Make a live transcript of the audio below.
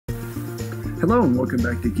Hello and welcome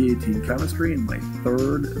back to Guillotined Chemistry and my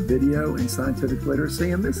third video in scientific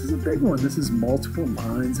literacy, and this is a big one. This is multiple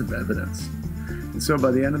lines of evidence. And so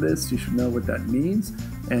by the end of this, you should know what that means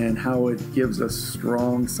and how it gives us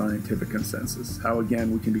strong scientific consensus. How,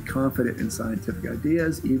 again, we can be confident in scientific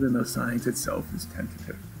ideas even though science itself is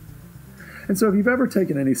tentative. And so if you've ever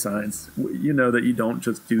taken any science, you know that you don't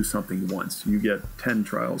just do something once. You get 10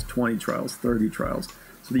 trials, 20 trials, 30 trials,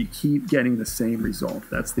 so that you keep getting the same result.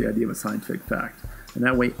 That's the idea of a scientific fact. And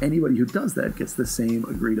that way, anybody who does that gets the same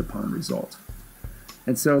agreed upon result.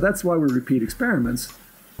 And so that's why we repeat experiments.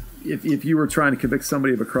 If you were trying to convict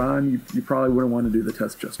somebody of a crime, you probably wouldn't want to do the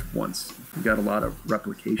test just once. We got a lot of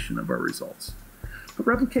replication of our results. But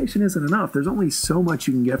replication isn't enough. There's only so much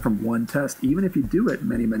you can get from one test, even if you do it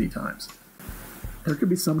many, many times. There could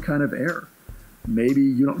be some kind of error. Maybe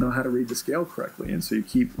you don't know how to read the scale correctly, and so you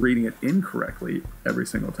keep reading it incorrectly every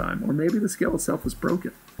single time. Or maybe the scale itself was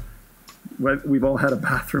broken. We've all had a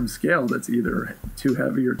bathroom scale that's either too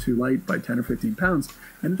heavy or too light by 10 or 15 pounds,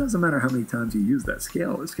 and it doesn't matter how many times you use that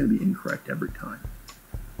scale, it's going to be incorrect every time.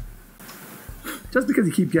 Just because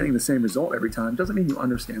you keep getting the same result every time doesn't mean you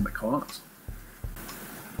understand the cause.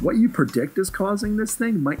 What you predict is causing this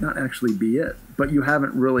thing might not actually be it, but you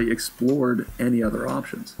haven't really explored any other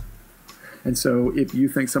options. And so if you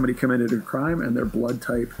think somebody committed a crime and their blood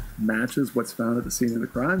type matches what's found at the scene of the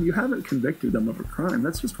crime, you haven't convicted them of a crime.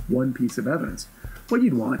 That's just one piece of evidence. What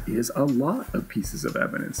you'd want is a lot of pieces of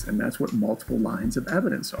evidence, and that's what multiple lines of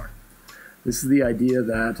evidence are. This is the idea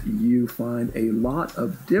that you find a lot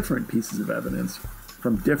of different pieces of evidence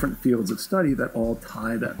from different fields of study that all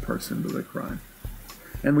tie that person to the crime.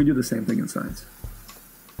 And we do the same thing in science.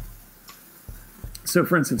 So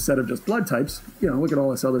for instance, instead of just blood types, look at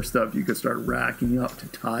all this other stuff you could start racking up to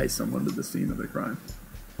tie someone to the scene of the crime.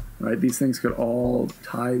 Right? These things could all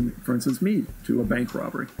tie, for instance, me to a bank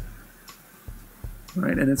robbery.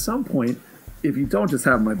 Right? And at some point, if you don't just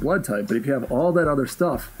have my blood type, but if you have all that other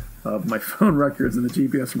stuff of my phone records and the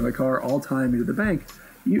GPS from my car all tying me to the bank,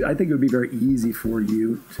 I think it would be very easy for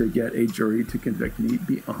you to get a jury to convict me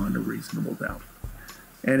beyond a reasonable doubt.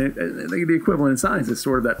 And the equivalent in science is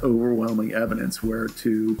sort of that overwhelming evidence where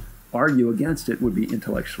to argue against it would be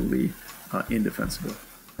intellectually indefensible.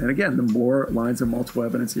 And again, the more lines of multiple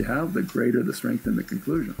evidence you have, the greater the strength in the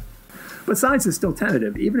conclusion. But science is still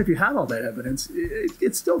tentative. Even if you have all that evidence,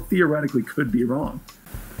 it still theoretically could be wrong.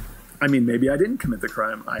 I mean, maybe I didn't commit the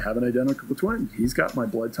crime. I have an identical twin. He's got my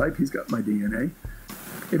blood type. He's got my DNA.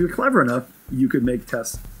 If you're clever enough, you could make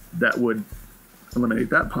tests that would eliminate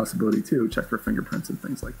that possibility too, check for fingerprints and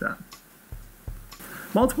things like that.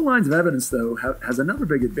 Multiple lines of evidence, though, has another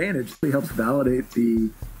big advantage. It helps validate the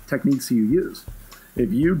techniques you use.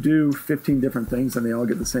 If you do 15 different things and they all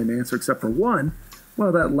get the same answer except for one,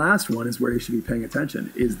 well, that last one is where you should be paying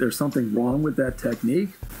attention. Is there something wrong with that technique,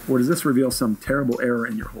 or does this reveal some terrible error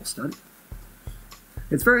in your whole study?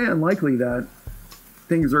 It's very unlikely that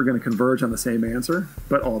things are going to converge on the same answer,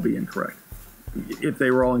 but all be incorrect. If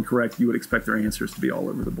they were all incorrect, you would expect their answers to be all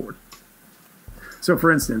over the board. So for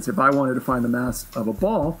instance, if I wanted to find the mass of a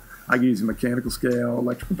ball, I could use a mechanical scale,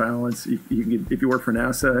 electrical balance. If you work for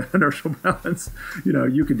NASA, inertial balance,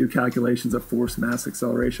 you could do calculations of force, mass,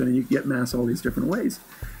 acceleration, and you could get mass all these different ways.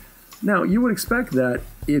 Now, you would expect that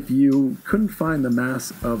if you couldn't find the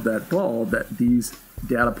mass of that ball, that these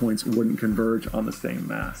data points wouldn't converge on the same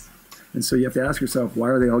mass. And so you have to ask yourself, why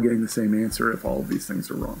are they all getting the same answer if all of these things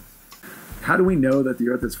are wrong? How do we know that the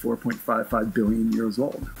Earth is 4.55 billion years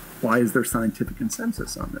old? Why is there scientific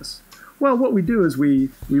consensus on this? Well, what we do is we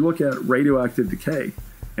look at radioactive decay,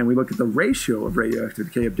 and we look at the ratio of radioactive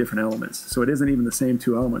decay of different elements. So it isn't even the same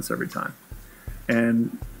two elements every time.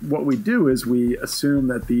 And what we do is we assume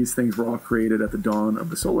that these things were all created at the dawn of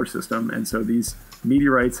the solar system, and so these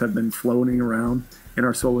meteorites have been floating around in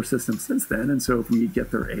our solar system since then, and so if we get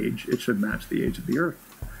their age, it should match the age of the Earth.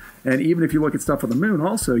 And even if you look at stuff on the moon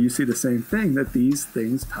also, you see the same thing, that these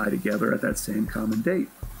things tie together at that same common date.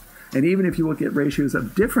 And even if you look at ratios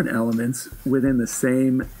of different elements within the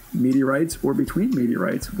same meteorites or between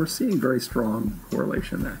meteorites, we're seeing very strong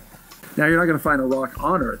correlation there. Now, you're not going to find a rock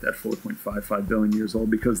on Earth at 4.55 billion years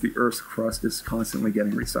old because the Earth's crust is constantly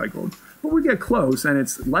getting recycled. But we get close, and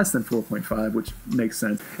it's less than 4.5, which makes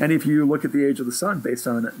sense. And if you look at the age of the sun based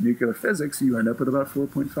on nuclear physics, you end up with about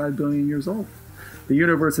 4.5 billion years old. The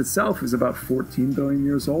universe itself is about 14 billion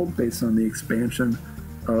years old based on the expansion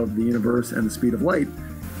of the universe and the speed of light.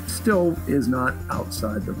 Still is not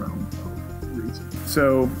outside the realm of reason.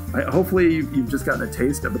 So hopefully you've just gotten a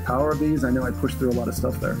taste of the power of these. I know I pushed through a lot of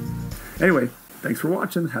stuff there. Anyway, thanks for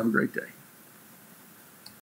watching. Have a great day.